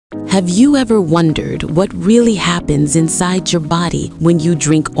Have you ever wondered what really happens inside your body when you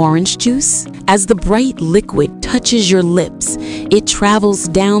drink orange juice? As the bright liquid touches your lips, it travels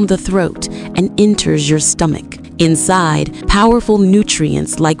down the throat and enters your stomach. Inside, powerful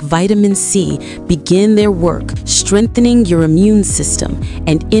nutrients like vitamin C begin their work, strengthening your immune system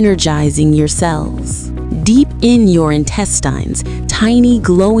and energizing your cells. Deep in your intestines, tiny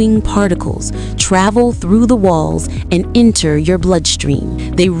glowing particles travel through the walls and enter your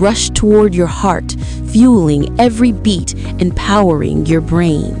bloodstream. They rush toward your heart, fueling every beat and powering your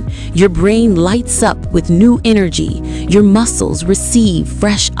brain. Your brain lights up with new energy, your muscles receive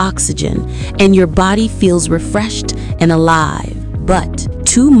fresh oxygen, and your body feels refreshed and alive. But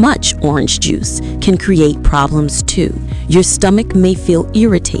too much orange juice can create problems too. Your stomach may feel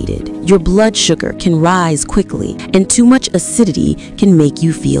irritated, your blood sugar can rise quickly, and too much acidity can make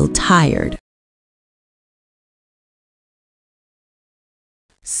you feel tired.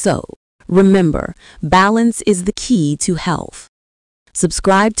 So, remember, balance is the key to health.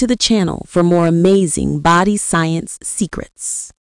 Subscribe to the channel for more amazing body science secrets.